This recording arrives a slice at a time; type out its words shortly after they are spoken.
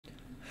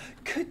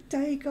Good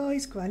day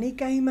guys, Granny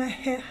Gamer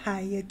here. How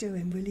you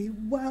doing? Really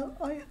well,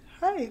 I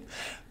hope.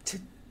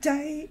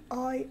 Today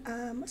I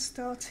am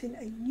starting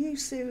a new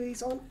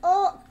series on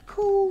Ark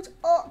called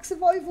Ark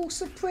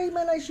Supreme,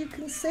 and as you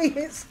can see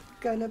it's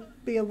gonna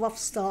be a rough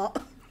start.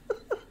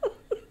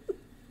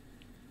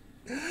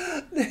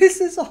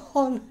 This is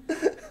on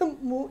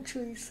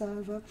Mortuary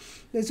server.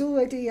 There's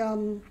already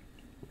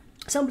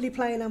somebody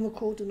playing and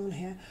recording on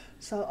here,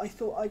 so I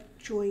thought I'd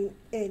join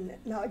in.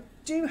 Now I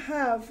do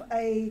have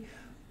a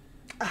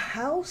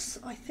house,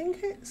 I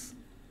think it's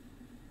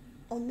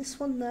on this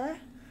one there,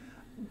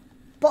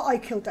 but I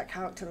killed that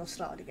character and I've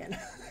started again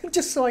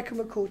just so I can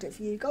record it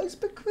for you guys,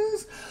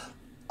 because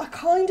I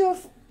kind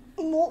of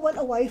went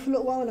away for a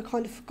little while and I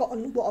kind of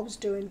forgotten what I was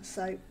doing,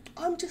 so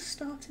I'm just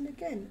starting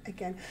again.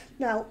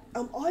 Now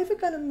I'm either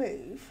going to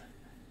move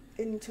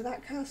into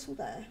that castle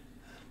there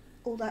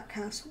or that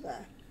castle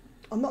there.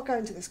 I'm not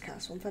going to this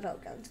castle, I'm fed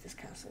up going to this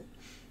castle.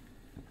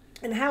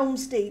 And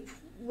Helm's Deep,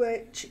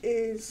 which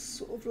is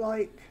sort of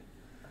like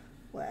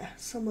where,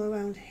 somewhere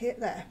around here,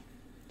 there.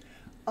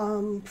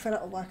 Fed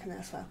up of working there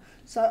as well.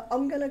 So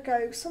I'm going to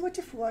go somewhere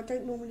different where I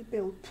don't normally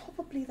build,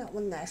 probably that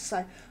one there.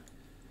 So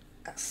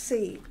let's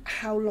see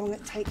how long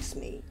it takes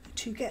me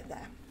to get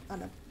there.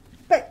 And I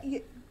bet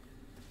you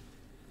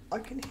I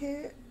can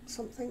hear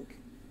something.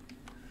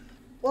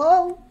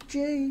 Whoa,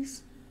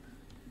 jeez.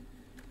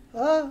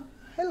 Oh,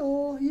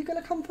 hello, are you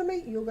going to come for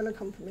me? You're going to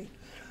come for me.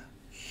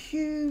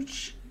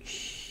 Huge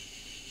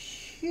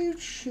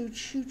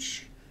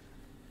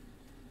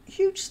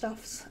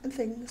stuffs and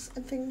things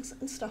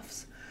and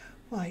stuffs.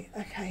 Right,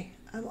 okay.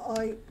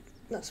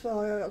 That's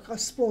where I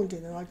spawned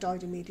in and I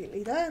died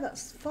immediately there.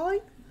 That's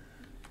fine.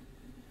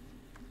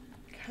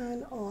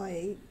 Can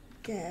I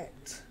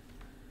get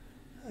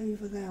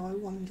over there, I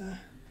wonder?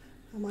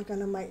 Am I going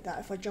to make that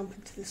if I jump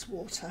into this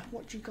water?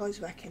 What do you guys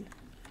reckon?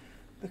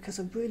 Because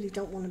I really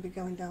don't want to be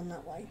going down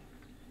that way.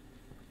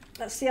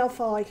 Let's see how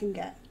far I can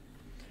get.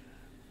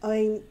 I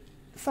mean,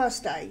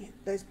 first day,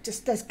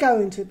 there's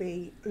going to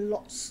be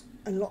lots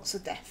and lots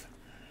of death.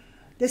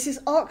 This is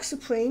Ark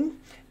Supreme.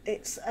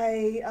 It's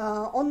a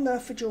on the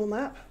Fajor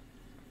map.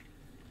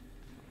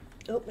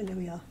 Oh, and here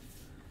we are.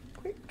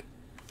 Quick,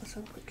 let's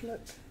have a quick look.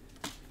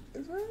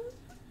 Is that?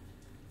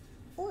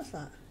 What is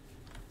that?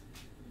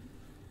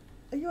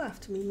 Are you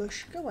after me,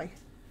 mush? Go away.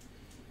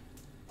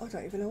 I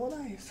don't even know what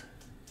that is.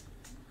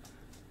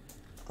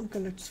 I'm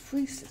going to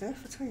freeze to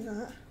death, I tell you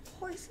that.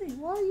 What is he?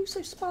 Why are you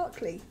so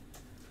sparkly?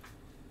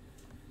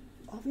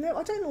 I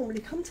don't normally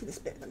come to this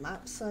bit of the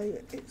map, so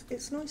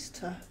it's nice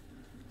to...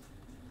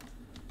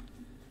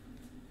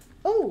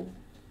 Oh,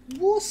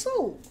 war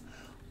salt.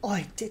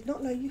 I did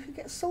not know you could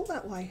get salt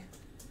that way.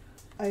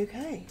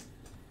 Okay,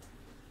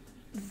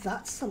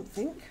 that's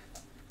something.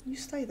 You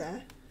stay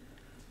there.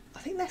 I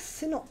think that's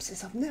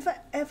synopsis. I've never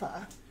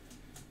ever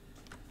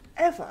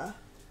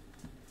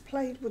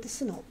played with a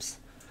synops.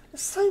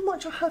 There's so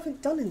much I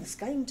haven't done in this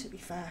game, to be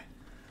fair.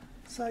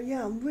 So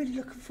yeah, I'm really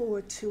looking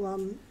forward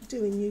to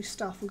doing new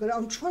stuff.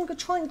 I'm trying to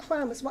try and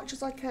cram as much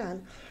as I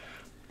can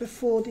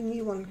before the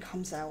new one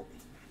comes out.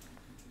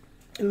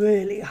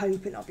 Really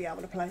hoping I'll be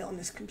able to play it on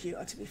this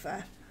computer, to be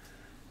fair,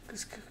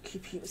 because the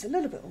computer's a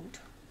little bit old.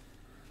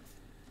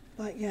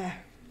 But yeah.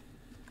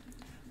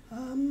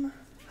 What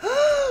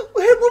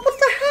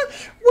the hell?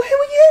 Who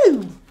are you?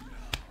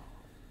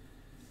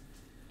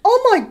 Oh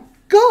my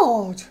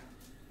god!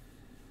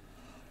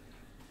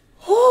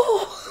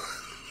 Oh!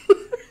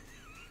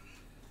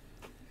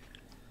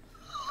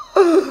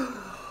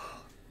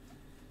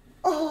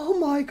 Oh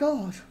my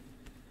god.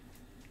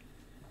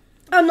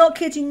 I'm not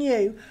kidding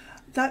you.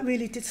 That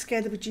really did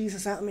scare the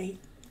bejesus out of me.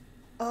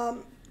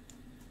 Can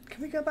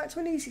we go back to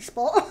an easy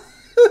spot?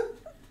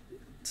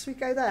 Should we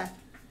go there?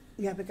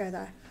 Yeah, we go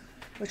there.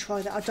 We'll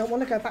try that. I don't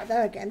want to go back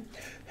there again.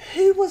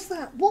 Who was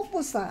that? What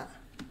was that?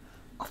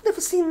 I've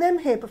never seen them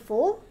here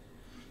before.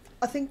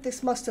 I think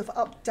this must have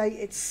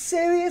updated.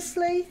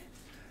 Seriously?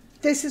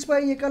 This is where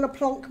you're going to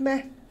plonk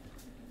me?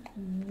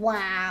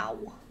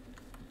 Wow.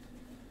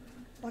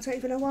 I don't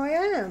even know where I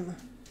am.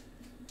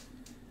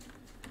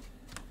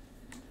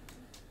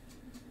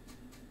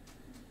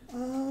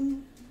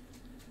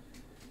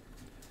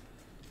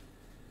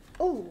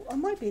 Oh, I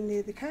might be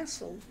near the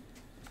castle.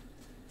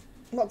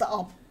 Not that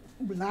I'll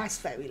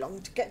last very long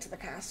to get to the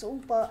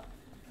castle, but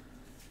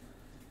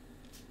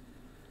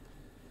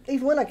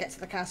even when I get to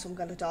the castle I'm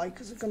going to die,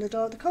 because I'm going to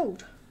die of the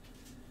cold.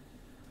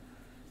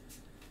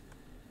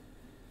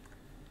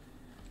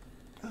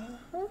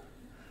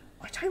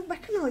 I don't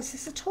recognise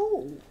this at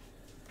all.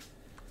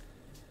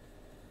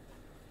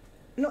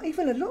 Not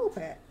even a little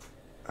bit.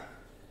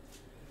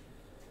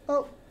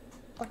 Oh,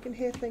 I can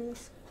hear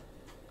things.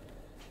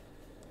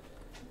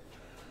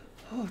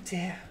 Oh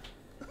dear.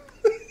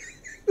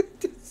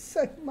 There's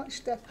so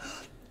much death.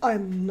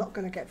 I'm not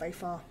going to get very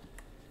far,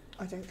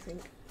 I don't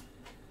think.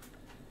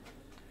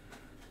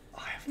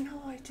 I have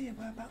no idea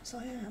whereabouts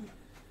I am.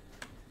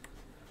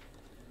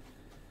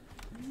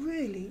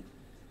 Really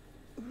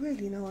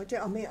no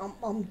idea. I mean,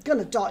 I'm going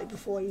to die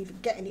before I even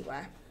get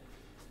anywhere.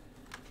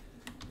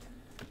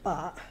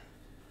 But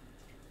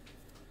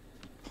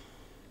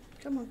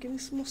Come on, give me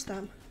some more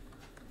stamp.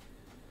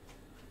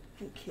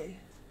 Thank you.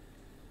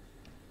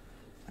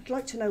 I'd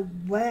like to know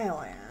where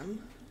I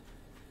am.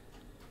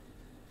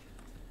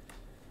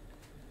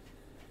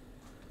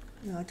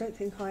 No, I don't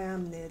think I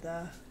am near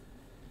there.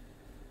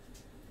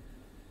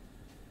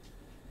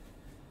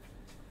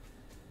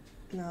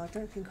 No, I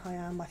don't think I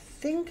am. I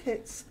think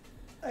it's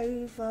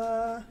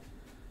over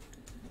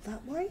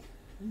that way,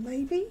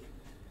 maybe.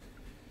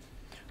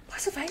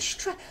 That's a very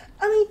strange.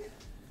 I mean,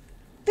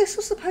 this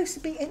was supposed to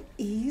be an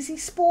easy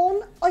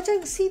spawn. I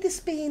don't see this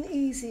being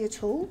easy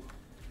at all.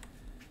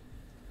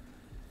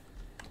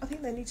 I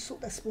think they need to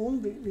sort their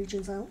spawn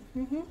regions out.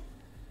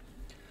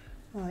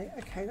 Right,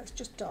 okay, let's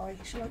just die.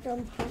 Shall I go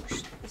and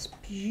punch this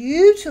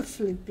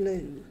beautifully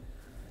blue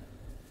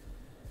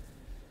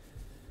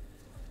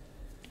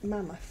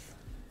mammoth?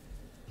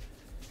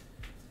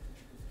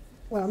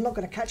 Well, I'm not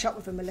going to catch up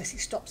with him unless he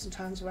stops and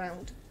turns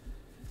around.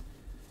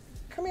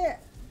 Come here.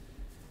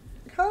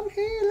 Come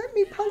here, let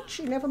me punch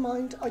you. Never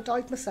mind, I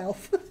died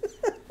myself.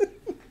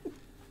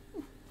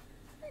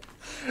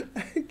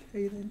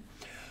 Okay then.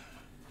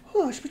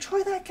 Oh, should we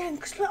try that again?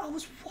 Because look, I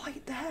was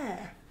right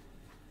there.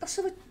 That's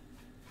so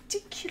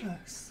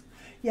ridiculous.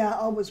 Yeah,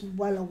 I was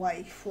well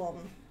away from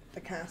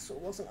the castle,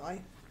 wasn't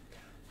I?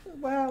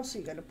 Where else are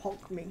you going to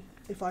ponk me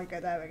if I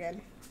go there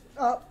again?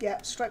 Oh,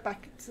 yeah, straight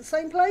back to the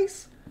same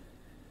place.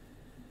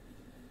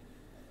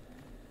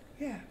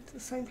 Yeah, to the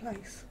same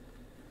place.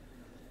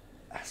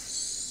 That's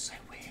so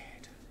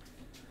weird.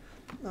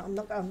 No, I'm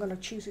not. I'm going to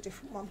choose a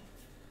different one.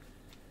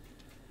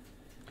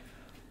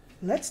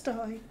 Let's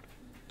die.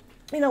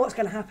 You know what's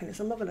going to happen is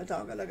I'm not going to die.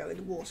 I'm going to go in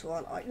the water,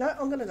 aren't I? No,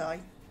 I'm going to die.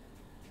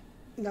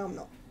 No, I'm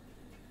not.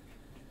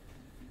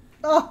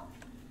 Oh!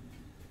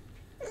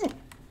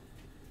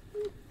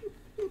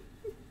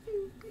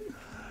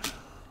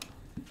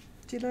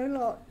 Do you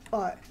know,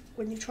 like,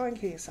 when you try and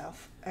kill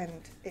yourself and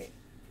it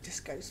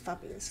just goes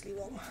fabulously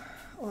wrong.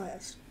 Alright,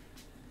 let's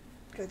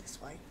go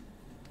this way.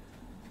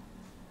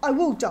 I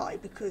will die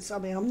because, I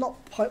mean, I'm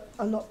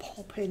not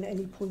popping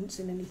any points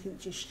in anything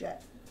just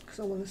yet because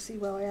I want to see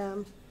where I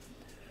am.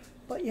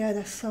 But yeah,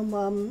 there's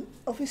some,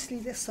 obviously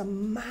there's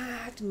some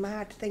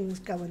mad things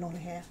going on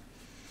here.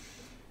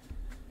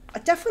 I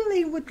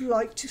definitely would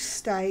like to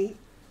stay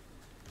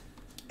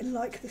in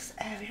like this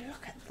area.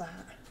 Look at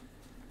that.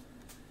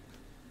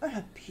 What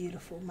a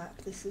beautiful map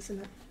this is,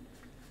 isn't it?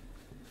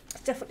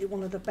 It's definitely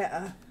one of the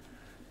better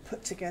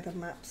put together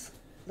maps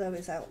there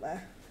is out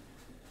there.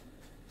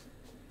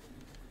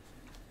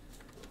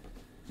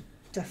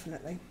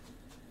 Definitely.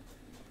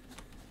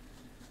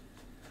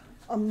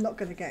 I'm not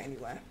going to get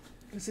anywhere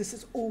because this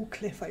is all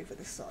cliff over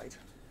this side.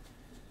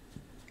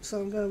 So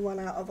I'm going to run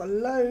out of a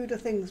load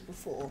of things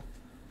before.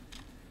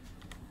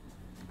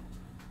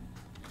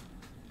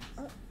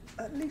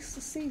 At least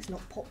the sea's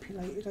not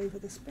populated over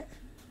this bit.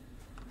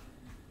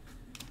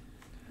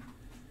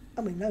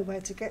 And we know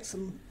where to get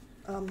some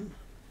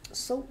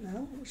salt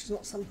now, which is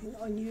not something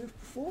that I knew of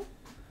before.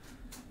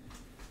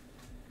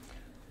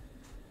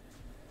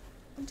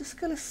 I'm just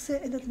going to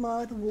sit and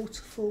admire the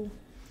waterfall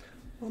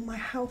while my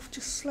health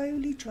just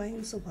slowly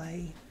drains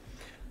away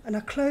and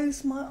I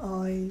close my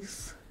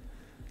eyes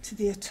to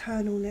the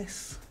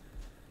eternalness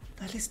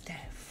that is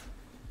death.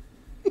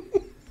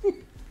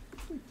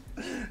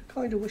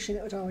 Kind of wishing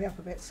it would hurry up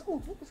a bit. So,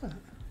 oh, what was that?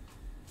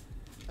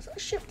 Is that a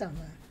ship down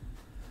there?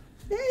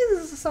 Yeah,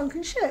 this is a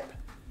sunken ship.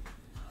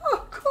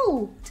 Oh,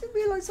 cool. Didn't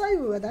realise they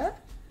were there.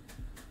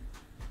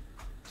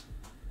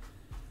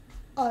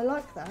 I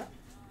like that.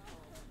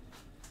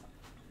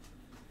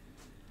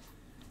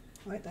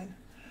 Right then.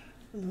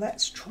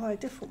 Let's try a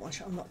different one.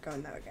 I'm not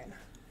going there again.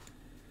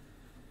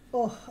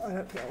 Oh, I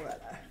don't think I'll go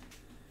there.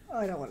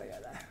 I don't want to go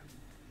there.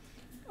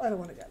 I don't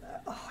want to go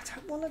there. Oh, I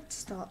don't want to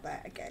start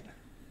there again.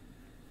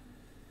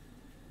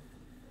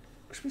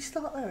 Should we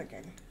start there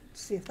again?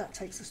 See if that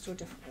takes us to a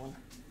different one.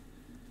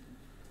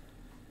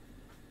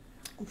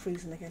 I'm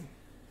freezing again.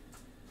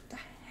 The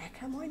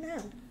heck am I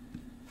now?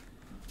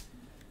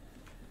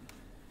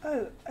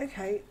 Oh,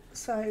 okay.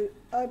 So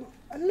a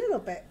little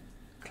bit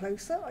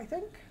closer, I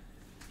think.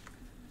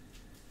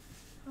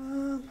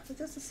 There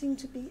doesn't seem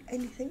to be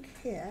anything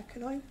here.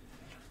 Can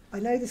I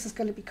know this is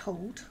going to be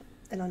cold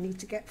and I need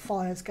to get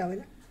fires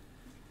going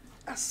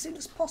as soon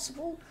as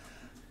possible.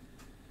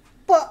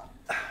 But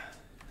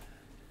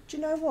do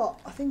you know what?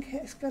 I think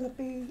it's going to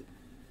be,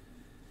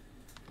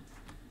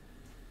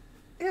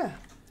 yeah,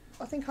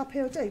 I think up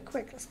here will do.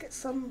 Quick, let's get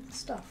some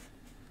stuff.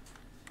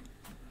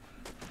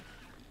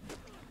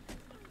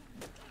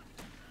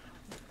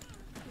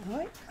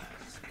 Right,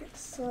 let's get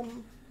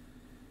some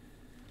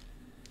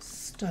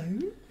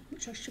stone,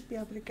 which I should be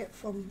able to get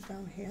from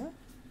down here.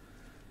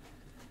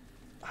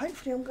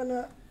 Hopefully I'm going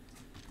to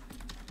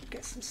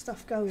get some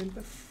stuff going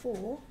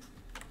before.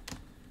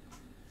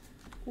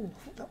 Oh,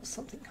 I thought that was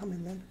something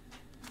coming then.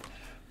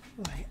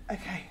 Right,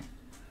 okay.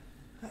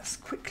 Let's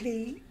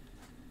quickly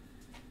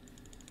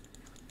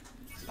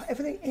put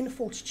everything in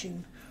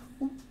fortitude.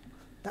 Ooh,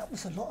 that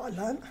was a lot I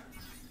learnt.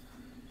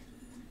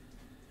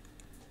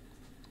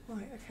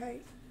 Right, okay.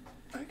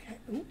 Okay,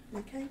 ooh,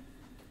 okay.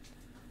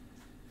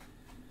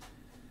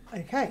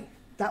 Okay,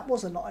 that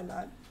was a lot I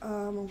learned.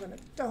 I'm going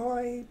to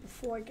die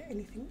before I get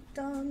anything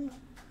done.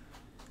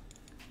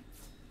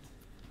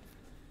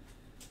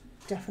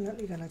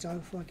 Definitely going to die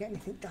before I get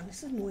anything done.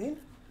 This is annoying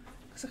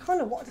because I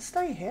kind of wanted to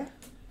stay here.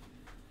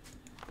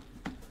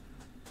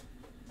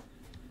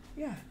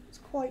 Yeah,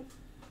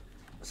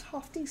 it's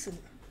half decent.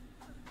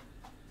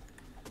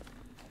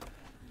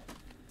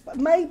 But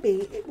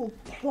maybe it will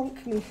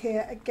plonk me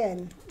here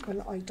again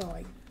when I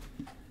die.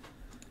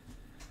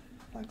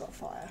 I got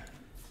fire.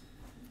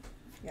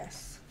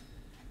 Yes.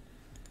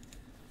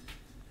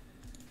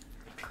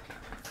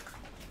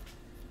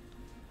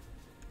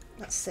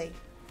 Let's see.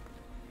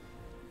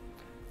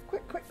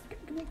 Quick, quick,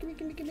 give me, give me,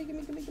 give me, give me, give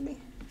me, give me, give me.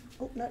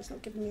 Oh, no, it's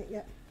not giving me it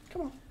yet.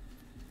 Come on,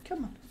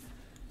 come on.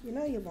 You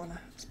know you wanna.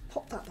 Let's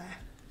pop that there.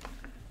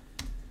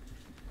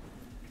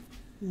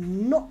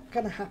 Not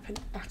gonna happen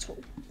at all.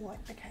 Right,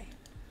 okay.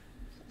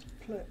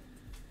 So let's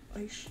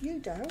place you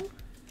down.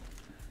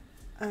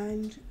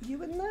 And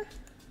you in there?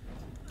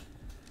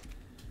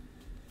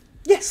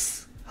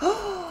 Yes!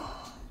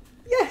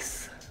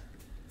 Yes!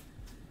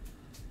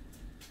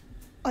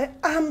 I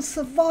am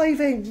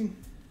surviving!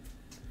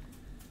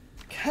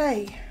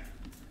 Okay.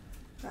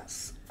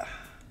 Let's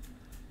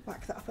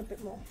back that up a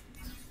bit more.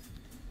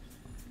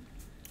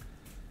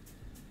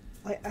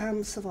 I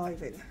am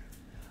surviving.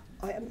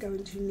 I am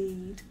going to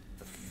need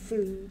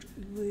food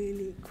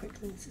really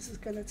quickly. This is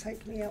going to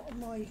take me out of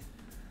my...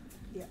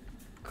 Yeah,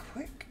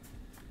 quick.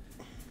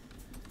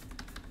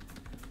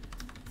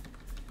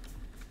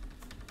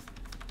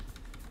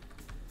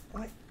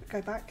 Right,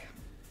 go back.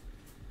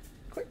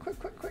 Quick, quick,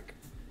 quick, quick.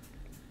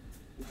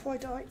 Before I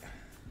die.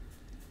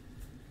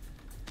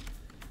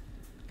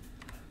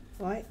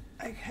 Right,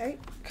 okay.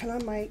 Can I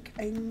make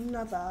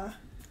another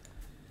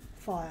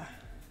fire?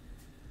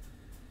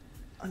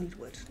 I need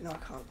wood. No, I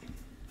can't.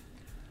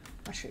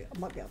 Actually, I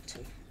might be able to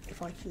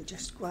if I can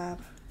just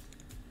grab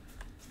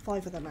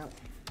 5 of them out.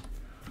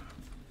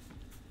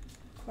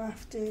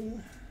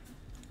 Crafting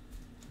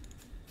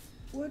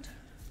wood.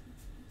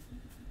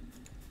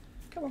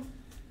 Come on.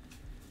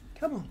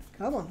 Come on,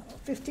 come on.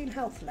 15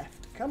 health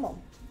left. Come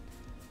on.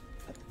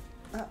 Put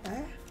that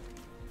there.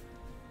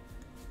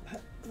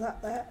 Put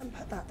that there and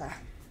put that there.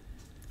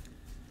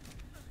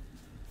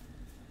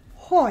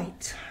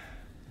 Right.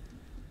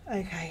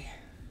 Okay.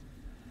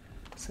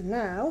 So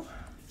now,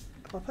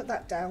 if I put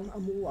that down,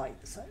 I'm all right.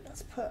 So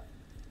let's put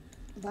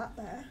that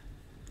there.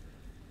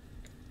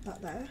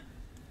 That there.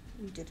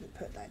 You didn't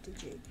put that,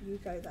 did you? You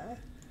go there.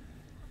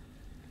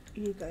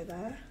 You go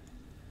there.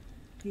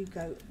 You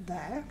go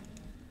there.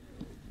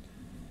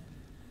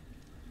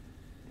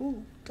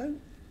 Ooh,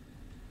 don't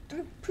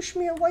push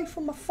me away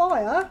from my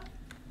fire.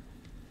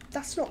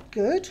 That's not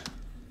good.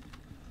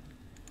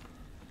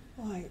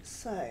 Right,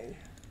 so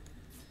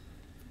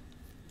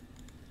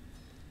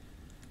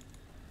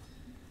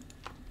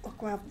I'll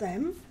grab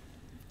them.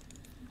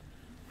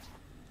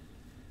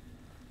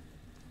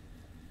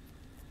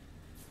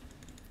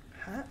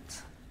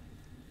 Hat.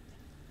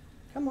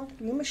 Come on,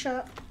 give me my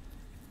shirt.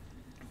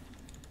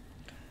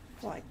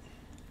 Right,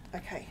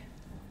 okay.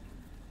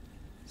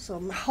 So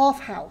I'm half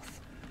health.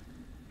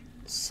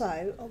 So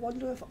I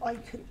wonder if I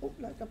can, oh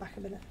no, go back a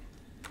minute.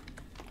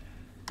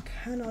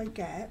 Can I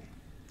get,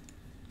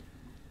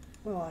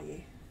 where are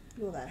you?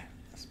 You're there.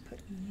 Let's put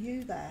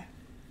you there.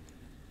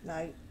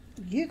 No,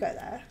 you go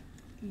there.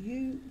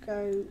 You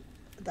go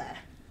there.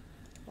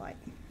 Right,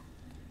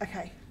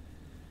 okay.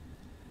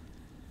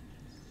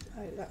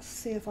 So let's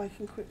see if I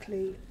can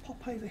quickly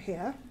pop over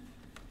here.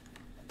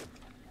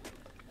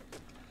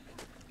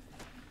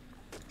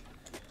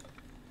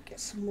 Get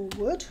some more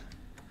wood.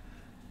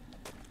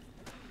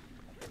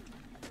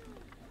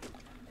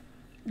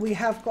 We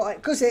have got,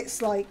 because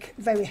it's like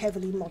very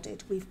heavily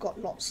modded, we've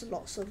got lots and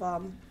lots of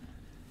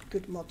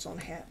good mods on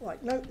here.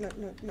 Right, no, no,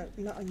 no, no,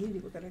 no, I knew you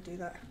were going to do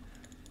that.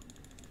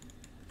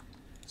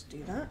 Let's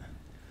do that.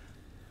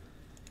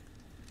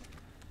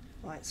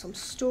 Right, so I'm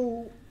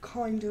still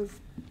kind of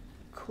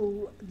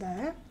cool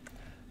there.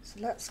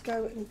 So let's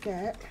go and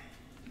get,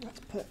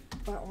 let's put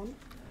that on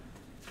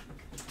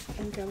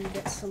and go and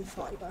get some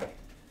fibre.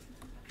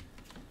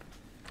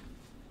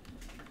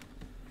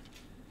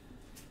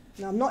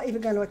 Now I'm not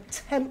even going to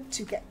attempt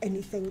to get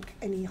anything,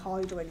 any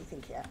hide or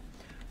anything here,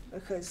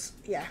 because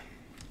yeah,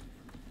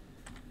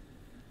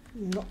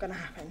 not going to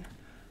happen.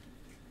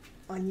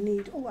 I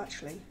need, oh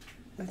actually,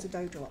 there's a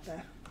dodo up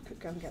there. I could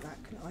go and get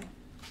that, couldn't I?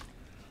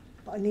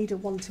 But I need a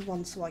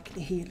 1-to-1 so I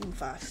can heal him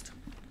first.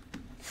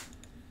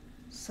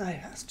 So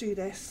let's do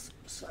this.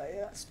 So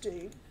let's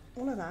do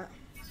one of that,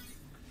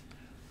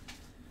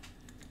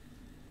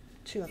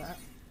 2 of that.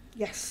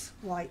 Yes,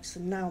 right, so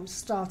now I'm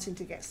starting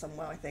to get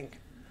somewhere, I think,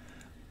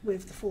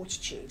 with the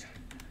fortitude.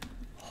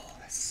 Oh,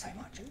 there's so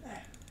much in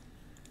there.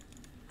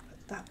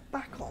 Put that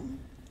back on.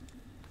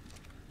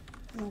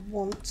 And I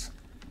want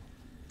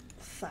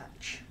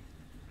thatch.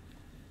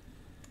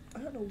 I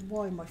don't know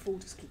why my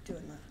folders keep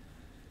doing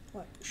that.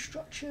 Right,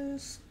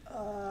 structures,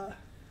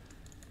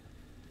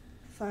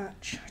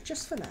 thatch,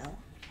 just for now.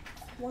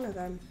 One of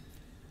them.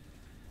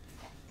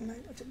 No,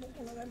 I didn't want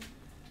one of them.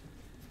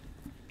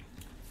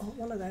 Oh,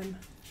 one of them.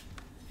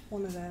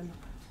 One of them.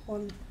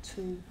 1,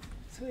 2,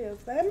 3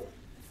 of them.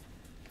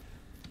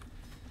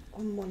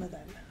 On one of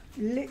them.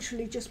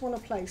 Literally just want a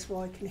place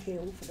where I can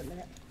heal for the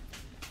minute.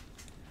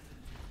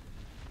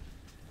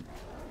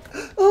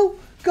 Oh,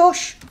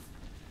 gosh.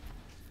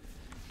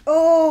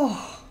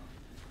 Oh,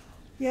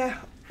 yeah,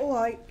 all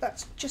right,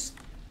 let's just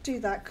do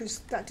that because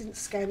that didn't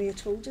scare me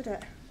at all, did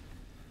it?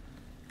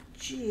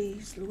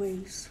 Jeez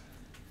Louise.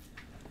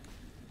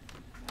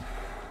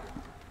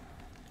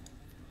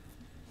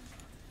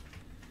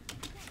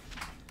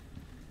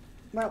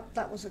 Well,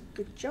 that was a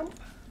good jump.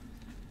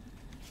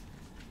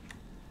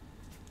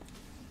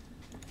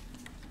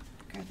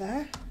 Go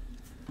there.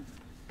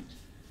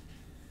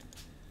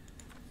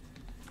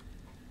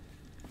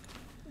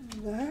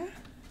 There.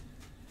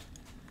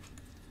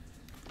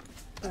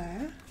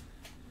 There.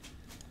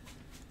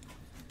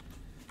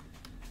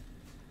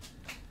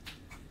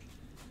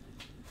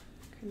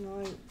 Can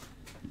I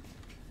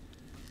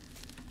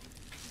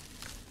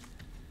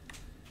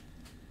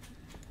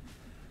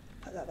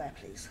put that there,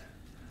 please?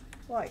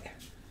 Right,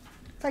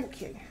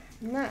 thank you.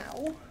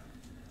 Now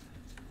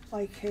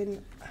I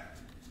can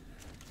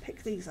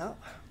pick these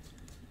up.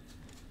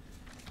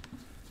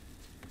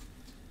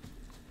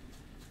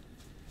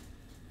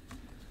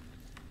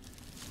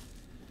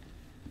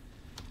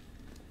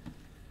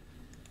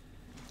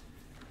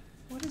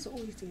 Why does it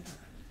always do that?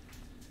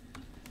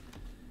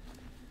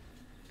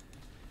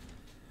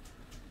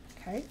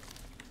 Okay,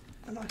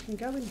 and I can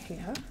go in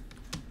here.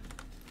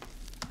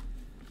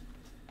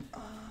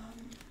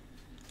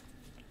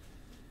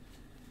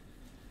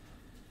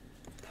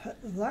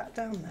 Put that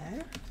down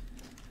there,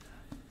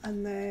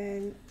 and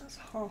then that's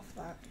half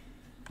that.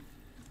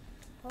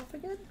 Half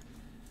again.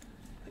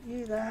 Put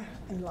you there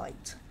and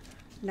light.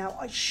 Now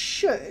I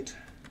should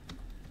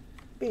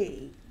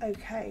be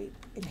okay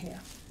in here.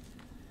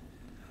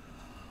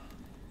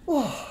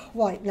 Oh,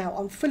 right, now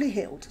I'm fully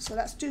healed. So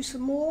let's do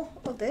some more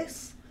of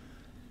this.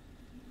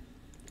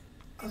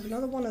 I have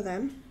another one of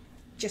them,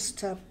 just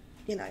to,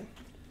 you know,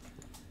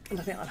 and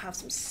I think I'll have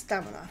some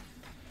stamina.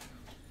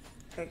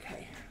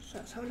 Okay, so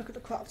let's have a look at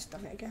the crafts.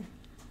 Done it again.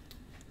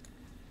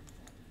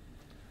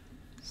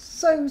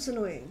 So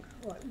annoying.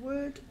 Right,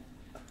 wood,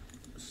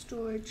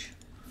 storage.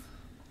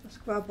 Let's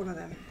grab one of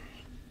them.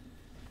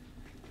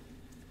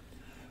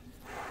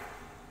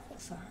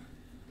 What's that?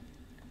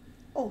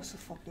 Oh, it's a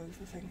fog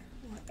mover thing.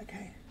 Right,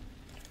 okay.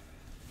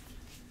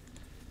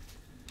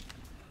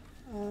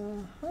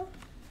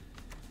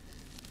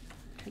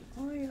 Can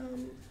I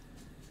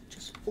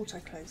just auto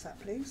close that,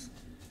 please?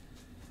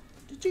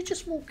 Did you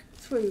just walk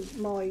through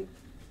my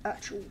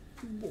actual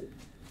wall?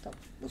 That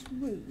was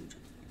rude.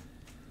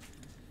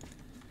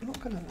 I'm not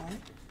gonna lie.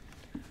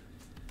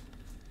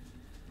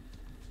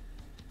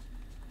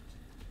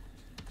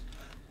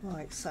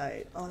 Right,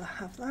 so I'll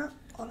have that,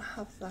 I'll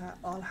have that,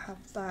 I'll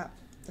have that,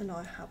 and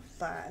I have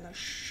that, and I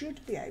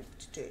should be able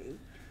to do,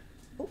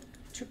 oh,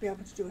 should be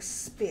able to do a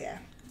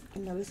spear,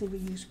 and there is a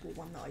reusable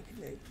one that I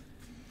can do.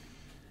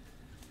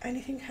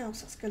 Anything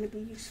else that's going to be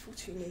useful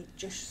to me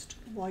just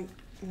right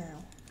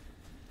now?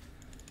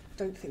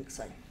 Don't think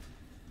so.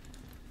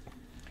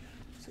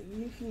 So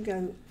you can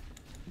go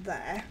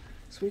there.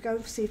 So we go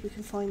and see if we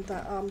can find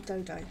that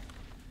dodo. It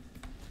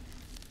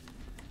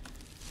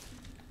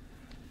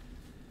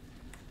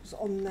was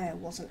on there,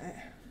 wasn't it?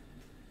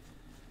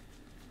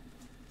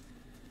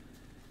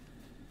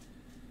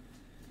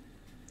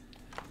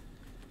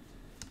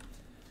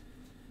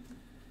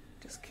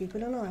 Just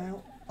keeping an eye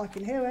out. I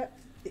can hear it.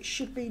 It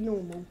should be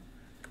normal.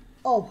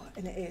 Oh,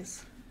 and it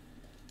is.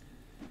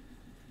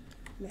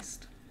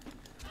 Missed.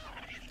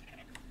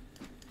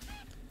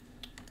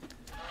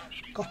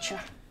 Gotcha.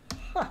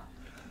 Huh.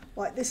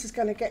 Right, this is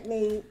going to get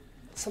me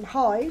some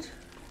hide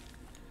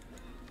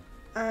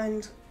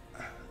and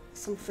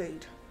some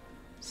food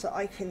so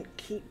I can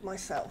keep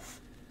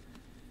myself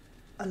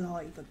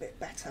alive a bit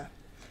better,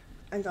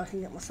 and I can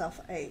get myself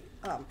a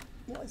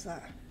what is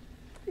that?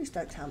 Please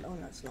don't tell me. Oh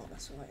no, it's not.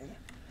 That's all right, isn't it?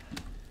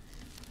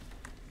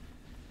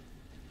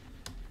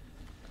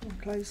 Come on,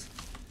 close.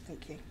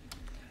 Thank you.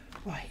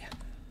 Right.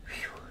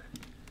 Whew.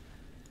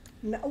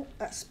 Now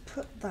let's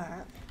put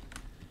that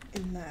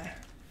in there.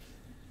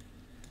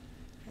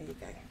 There you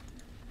go.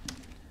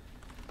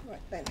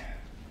 Right then.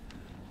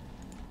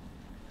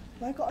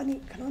 Have I got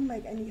any? Can I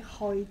make any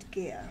hide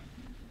gear?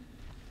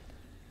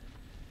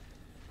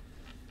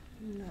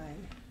 No.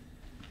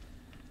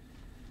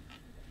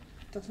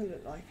 Doesn't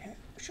look like it.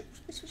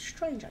 This is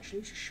strange actually.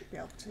 You should be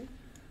able to.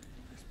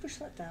 Let's push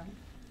that down.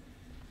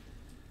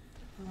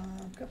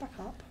 Go back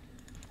up.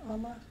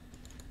 Armour.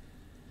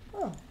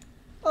 Oh.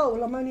 Oh,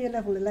 well, I'm only a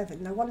level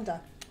 11. No wonder.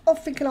 I'm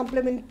thinking I'm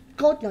blooming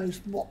God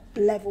knows what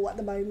level at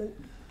the moment.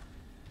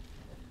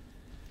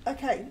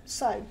 Okay,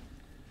 so.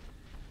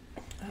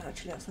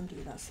 Actually, let's undo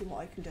that. See what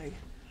I can do.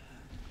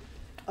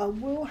 I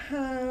will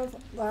have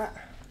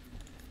that,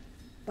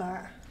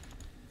 that,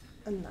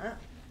 and that.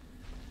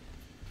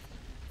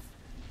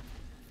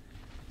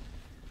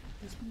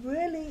 It's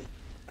really.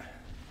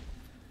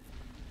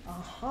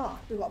 Aha,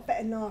 we've got a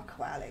better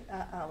narco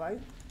arrow.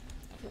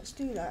 let's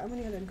do that. How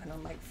many of them can I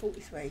make?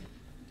 43.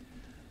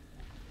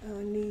 And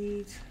I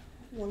need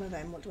one of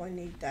them. What do I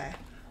need there?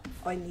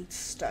 I need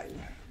stone.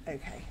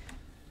 Okay.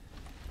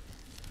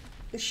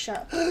 This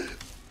shadow.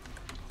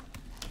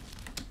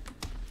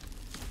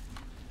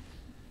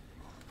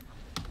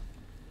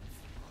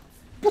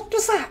 What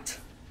was that?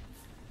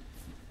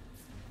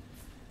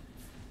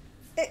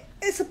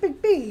 It's a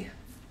big bee.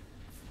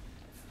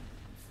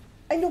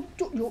 And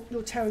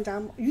you're tearing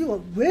down. You are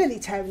really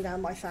tearing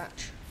down my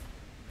thatch.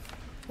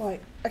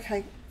 Right.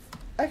 Okay.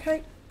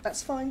 Okay.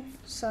 That's fine.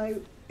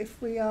 So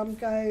if we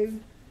go,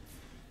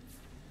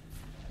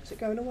 is it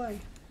going away?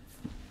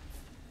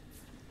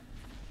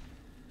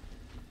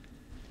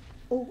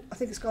 Oh, I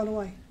think it's gone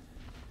away.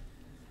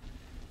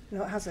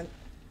 No, it hasn't.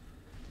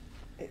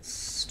 It's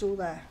still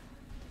there.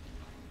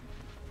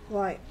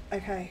 Right.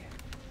 Okay.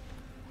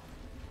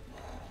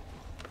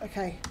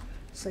 Okay.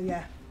 So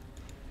yeah.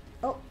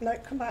 Oh no,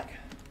 come back.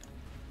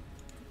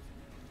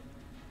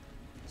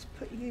 Let's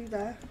put you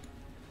there.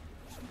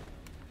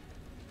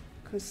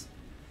 Because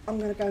I'm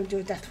going to go and do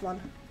a death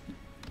run.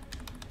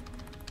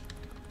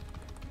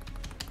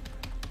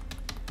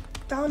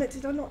 Darn it,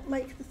 did I not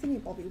make the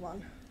thingy bobby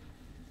one?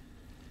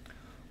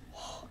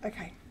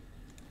 Okay.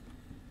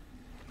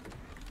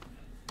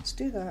 Let's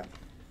do that.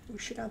 We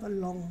should have a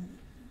long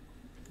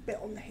bit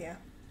on here.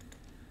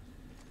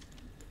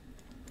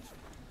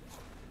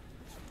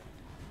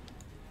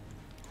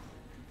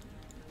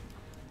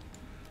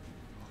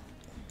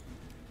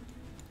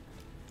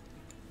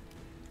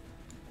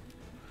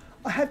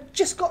 I have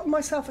just got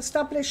myself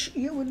established.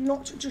 You will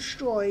not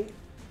destroy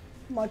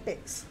my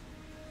bits.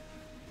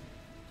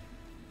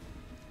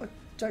 I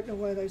don't know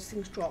where those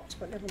things dropped,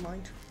 but never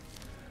mind.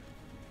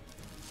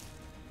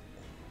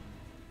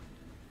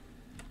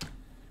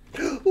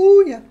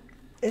 Oh yeah,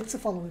 it's a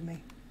following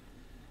me.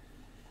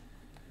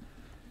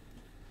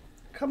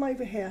 Come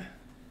over here.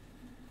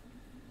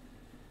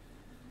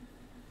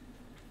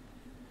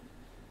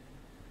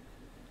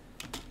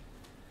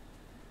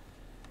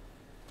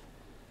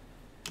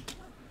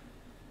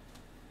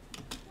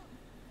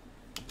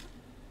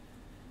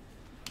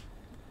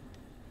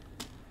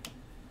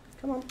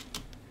 Come on.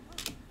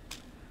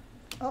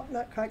 Oh,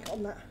 no, can't get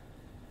on that.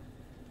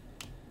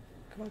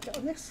 Come on, get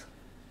on this.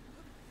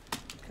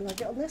 Can I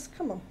get on this?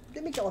 Come on,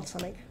 let me get on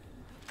something.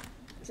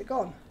 Is it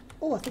gone?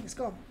 Oh, I think it's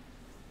gone.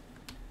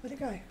 Where'd it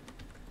go?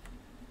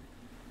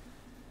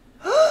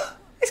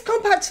 It's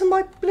gone back to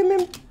my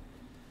blimmin'...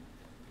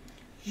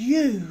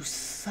 You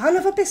son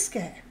of a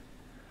biscuit.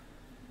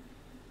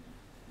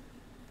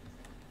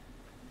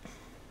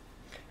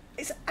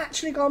 It's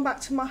actually gone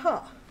back to my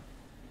hut.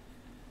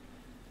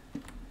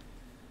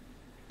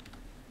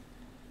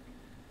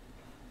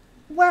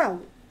 Wow,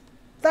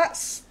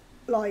 that's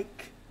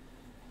like,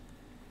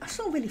 that's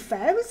not really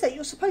fair, is it?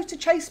 You're supposed to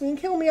chase me and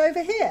kill me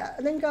over here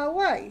and then go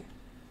away.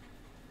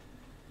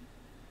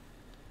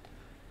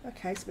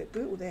 Okay, it's a bit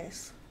brutal,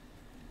 this.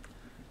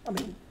 I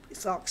mean,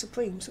 it's Ark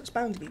Supreme, so it's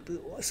bound to be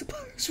brutal, I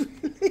suppose,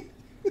 really.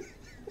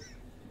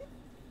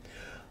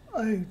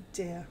 Oh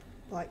dear.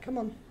 Right, come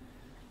on.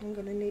 I'm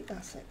going to need,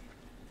 that's it.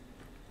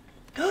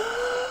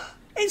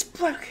 It's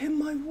broken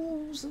my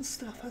walls and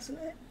stuff, hasn't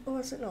it? Or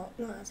has it not?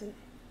 No, it hasn't.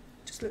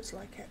 Just looks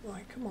like it.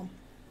 Right, come on.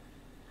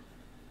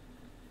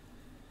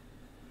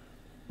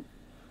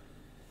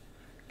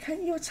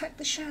 Can't you attack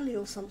the chalet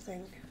or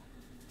something?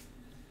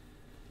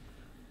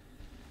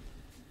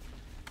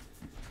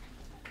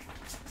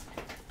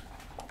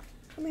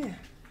 Come here.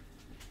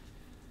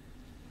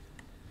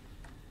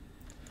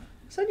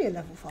 It's only a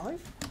level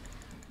 5.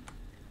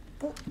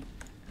 Oh.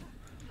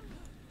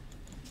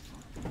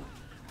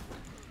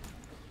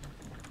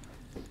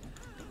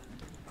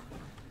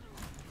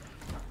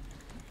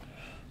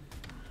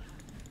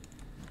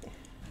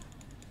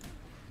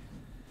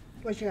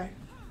 Where'd you go?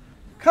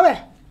 Come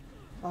here!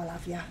 I'll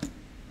have ya.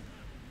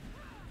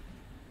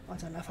 I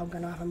don't know if I'm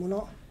going to have him or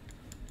not.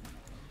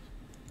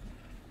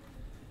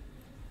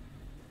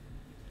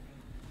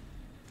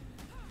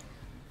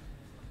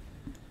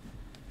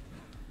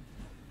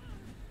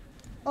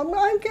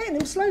 I'm getting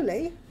him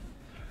slowly.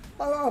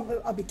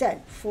 I'll be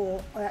dead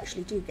before I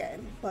actually do get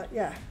him, but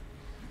yeah.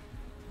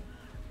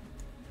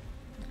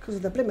 Because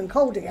of the blimmin'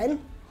 cold again.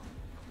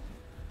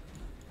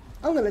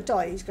 I'm going to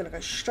die. He's going to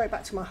go straight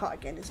back to my hut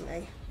again, isn't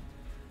he?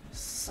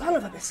 Son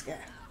of a biscuit.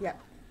 Yeah.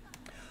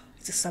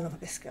 He's a son of a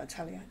biscuit, I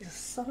tell you. He's a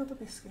son of a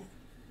biscuit.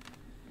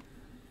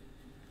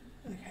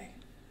 Okay.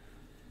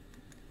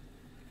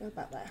 Go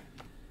back there.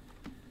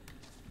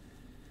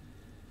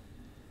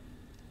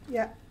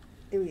 Yeah.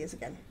 Here he is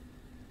again.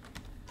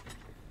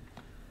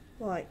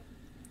 Right.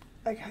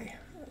 Okay.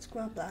 Let's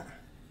grab that.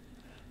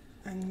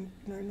 And,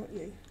 no, not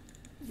you.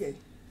 You.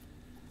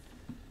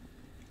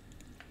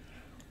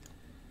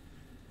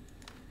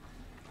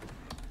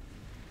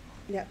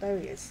 Yeah, there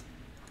he is.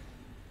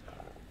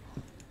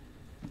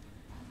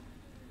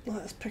 Right,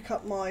 let's pick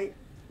up my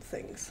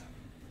things.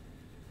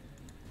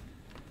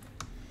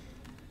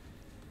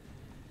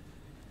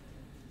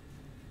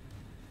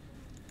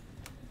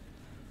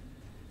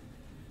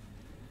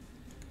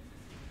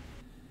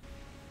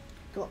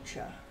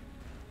 Gotcha.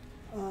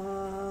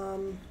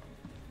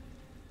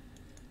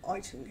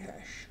 Item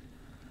cache.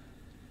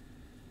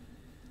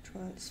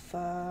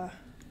 Transfer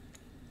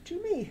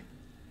to me.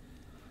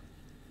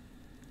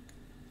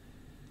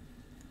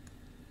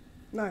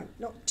 No,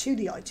 not to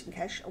the item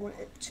cache. I want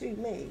it to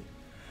me.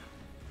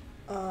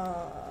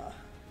 Oh,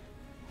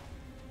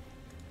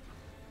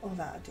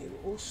 that'll do.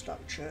 All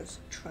structures.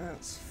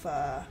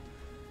 Transfer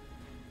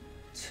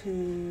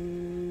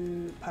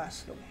to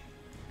personal.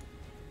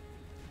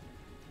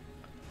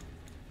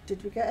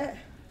 Did we get it?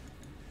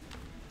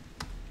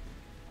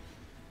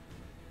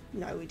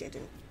 No, we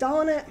didn't.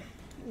 Darn it.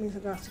 It means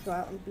I'm going to have to go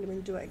out and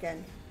blooming do it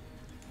again.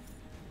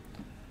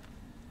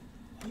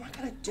 What am I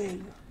going to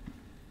do?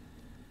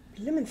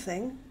 Blooming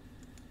thing.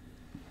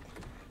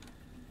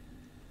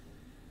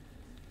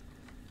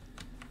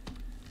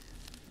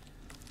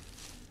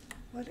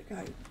 Where'd it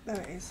go?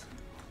 There it is.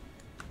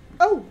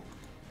 Oh!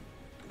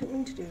 I didn't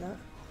mean to do that.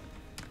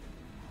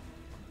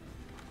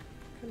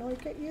 Can I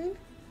get you?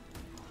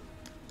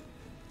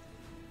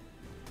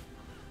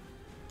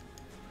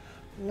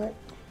 Nope.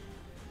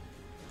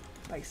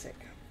 Basic.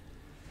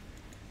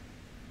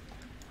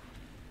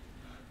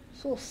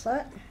 Source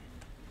set.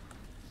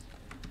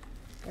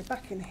 Go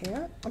back in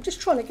here. I'm just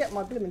trying to get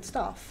my blooming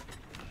stuff.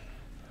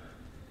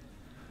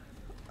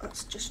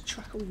 Let's just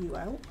trackle you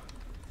out.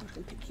 I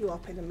can pick you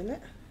up in a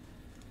minute.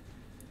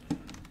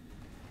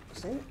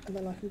 See? And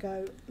then I can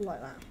go like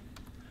that.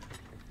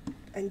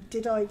 And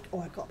did I...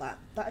 Oh, I got that.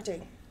 That'll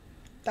do.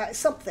 That is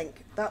something.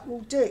 That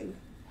will do.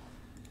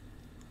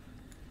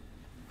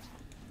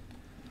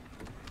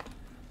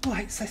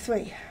 Right, so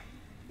 3.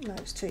 No,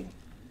 it's 2.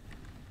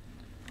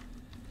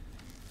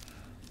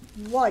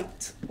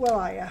 Right, where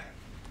are you?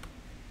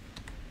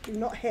 Do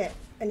not hit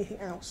anything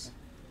else.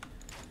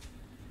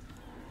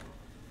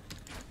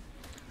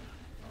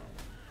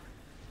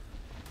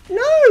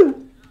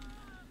 No!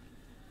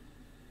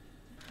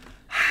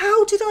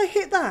 How did I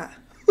hit that?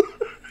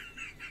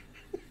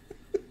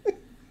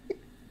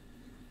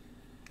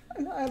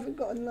 I haven't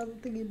got another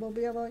thingy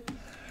bobby, have I?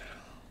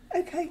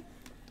 Okay,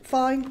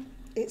 fine.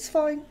 It's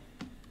fine.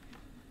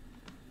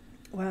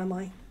 Where am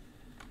I?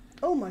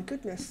 Oh my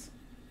goodness.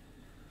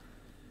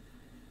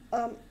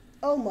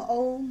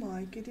 Oh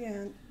my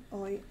Gideon.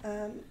 I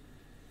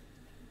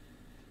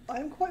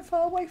am quite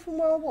far away from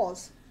where I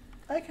was.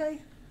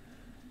 Okay.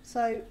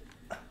 So,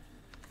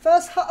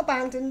 first hut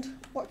abandoned.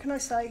 What can I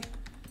say?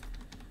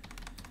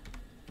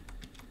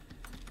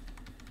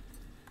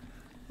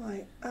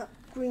 Right,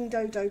 green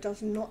dodo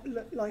does not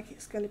look like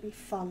it's going to be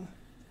fun.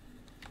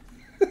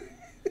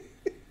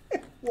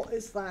 What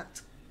is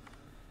that?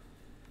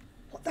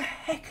 What the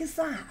heck is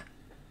that?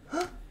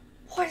 Huh?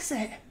 What is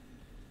it?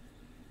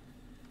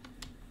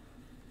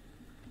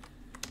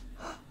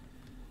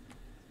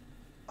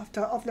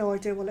 I've no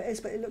idea what it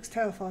is, but it looks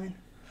terrifying.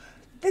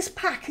 This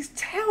pack is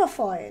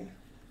terrifying.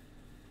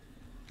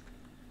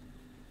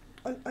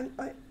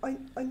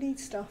 I need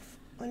stuff.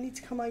 I need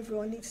to come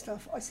over. I need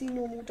stuff. I see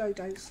normal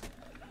dodos.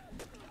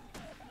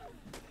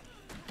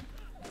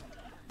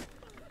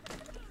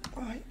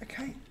 Right,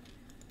 okay.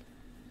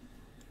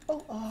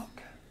 Oh,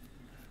 Ark.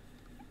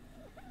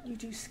 You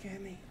do scare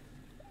me.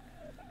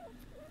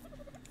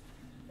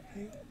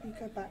 Okay, you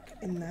go back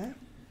in there.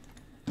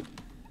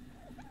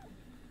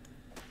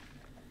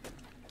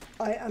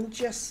 I am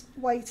just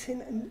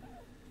waiting and...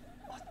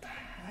 What the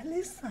hell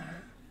is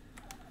that?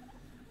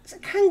 It's a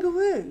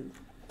kangaroo.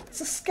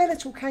 It's a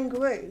skeletal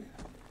kangaroo.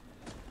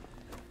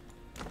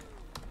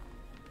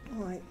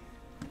 Right.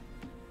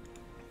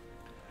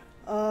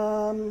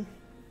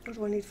 What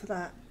do I need for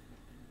that?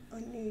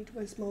 I need...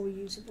 Where's my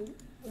reusable?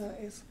 There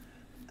it is.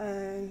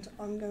 And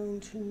I'm going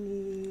to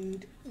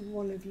need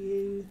one of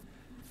you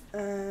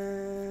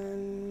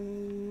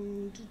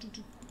and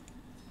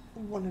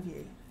one of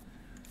you.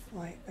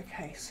 Right,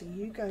 okay, so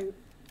you go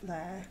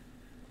there,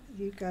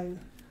 you go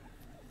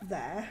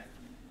there,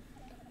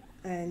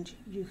 and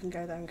you can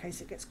go there in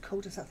case it gets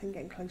cold. Is that thing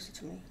getting closer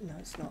to me? No,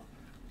 it's not.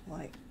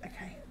 Right,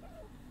 okay.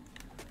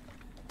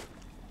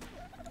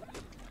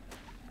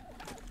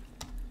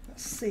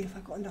 Let's see if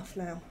I've got enough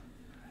now.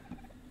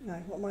 No,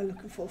 what am I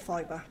looking for?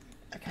 Fibre.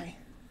 Okay.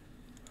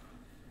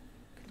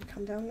 Can you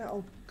come down now?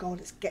 Oh God,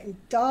 it's getting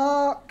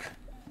dark.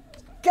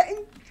 It's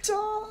getting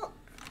dark.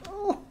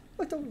 Oh,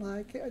 I don't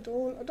like it. I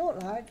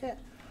don't like it.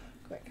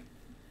 Quick.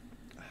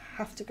 I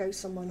have to go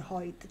somewhere and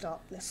hide the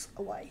darkness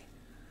away.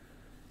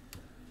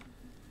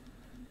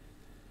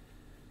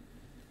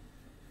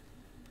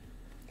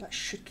 That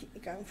should keep me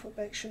going for a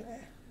bit, shouldn't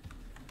it?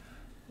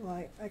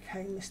 Right,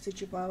 okay, Mr.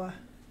 Jabara.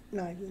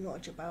 No, you're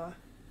not a Jabara.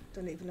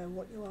 Don't even know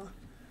what you are.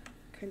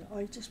 Can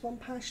I just run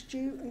past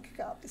you and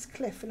get up this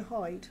cliff and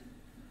hide?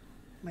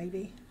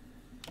 Maybe.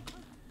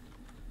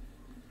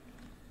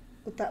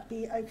 Would that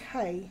be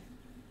okay?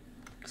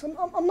 Because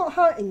I'm not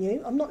hurting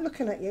you. I'm not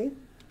looking at you.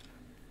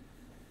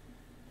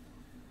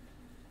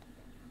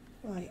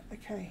 Right,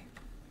 okay.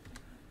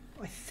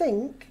 I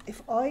think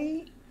if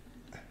I...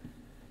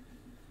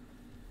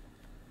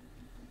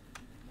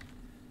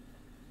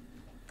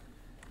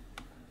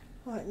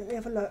 Right, let me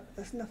have a look.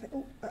 There's nothing...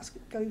 Oh, let's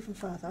go even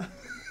further.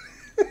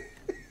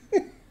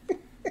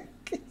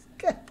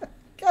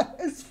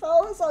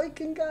 far as I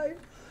can go.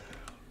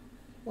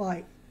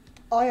 Right,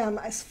 I am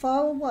as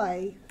far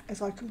away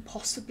as I can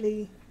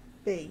possibly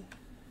be.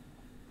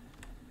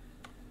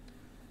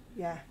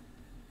 Yeah.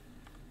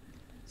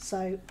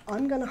 So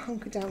I'm going to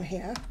hunker down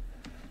here.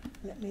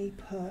 Let me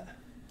put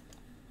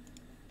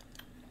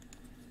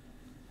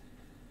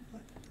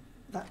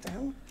that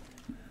down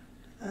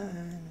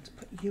and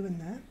put you in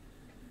there.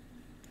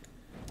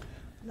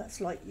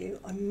 That's like you.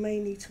 I may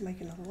need to make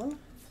another one.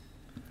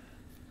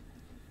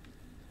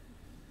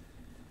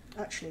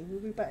 Actually, we'll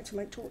be better to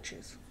make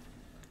torches.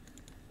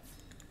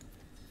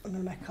 I'm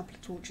going to make a couple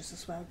of torches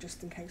as well,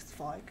 just in case the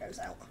fire goes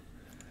out,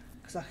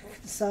 because I can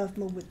conserve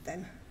my wood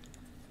then.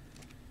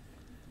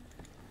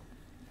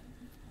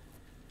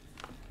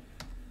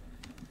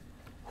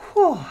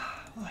 Whew.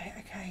 Right,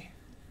 okay.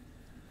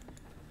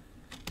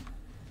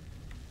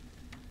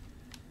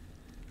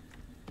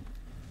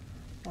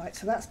 Right,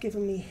 so that's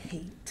given me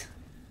heat.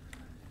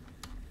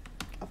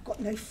 I've got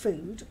no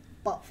food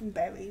but from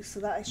berries, so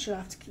that should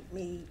have to keep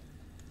me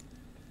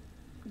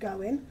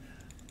going.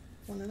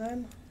 One of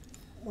them,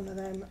 one of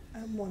them,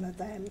 and one of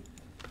them,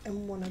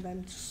 and one of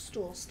them to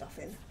store stuff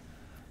in.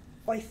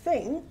 I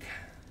think,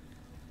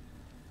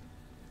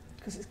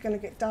 because it's going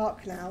to get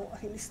dark now, I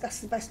think that's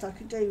the best I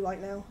could do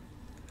right now.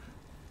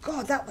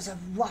 God, that was a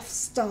rough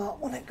start,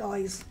 wasn't it,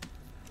 guys?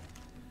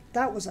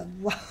 That was a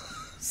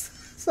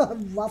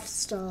rough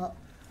start.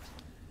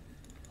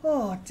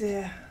 Oh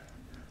dear.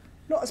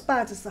 Not as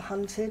bad as the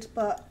hunted,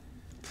 but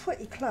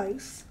pretty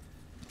close.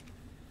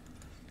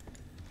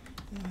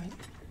 Right.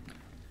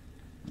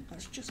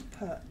 Let's just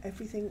put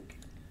everything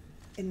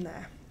in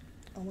there.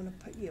 I want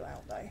to put you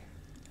out though,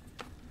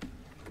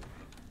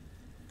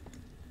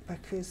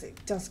 because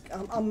it does.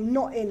 I'm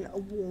not in a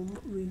warm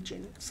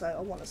region, so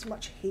I want as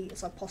much heat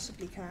as I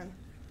possibly can.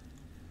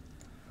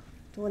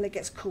 So when it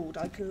gets cold,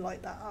 I can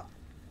light that up.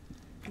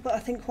 But I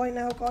think right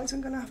now, guys, I'm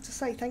going to have to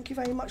say thank you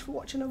very much for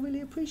watching. I really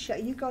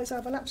appreciate it. You guys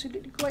have an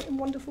absolutely great and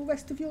wonderful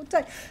rest of your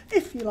day.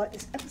 If you like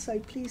this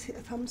episode, please hit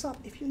the thumbs up.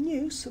 If you're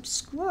new,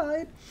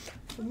 subscribe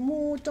for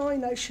more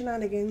Dino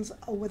shenanigans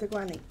with a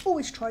granny.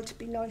 Always try to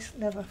be nice,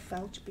 never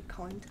fail to be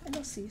kind. And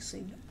I'll see you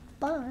soon.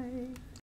 Bye.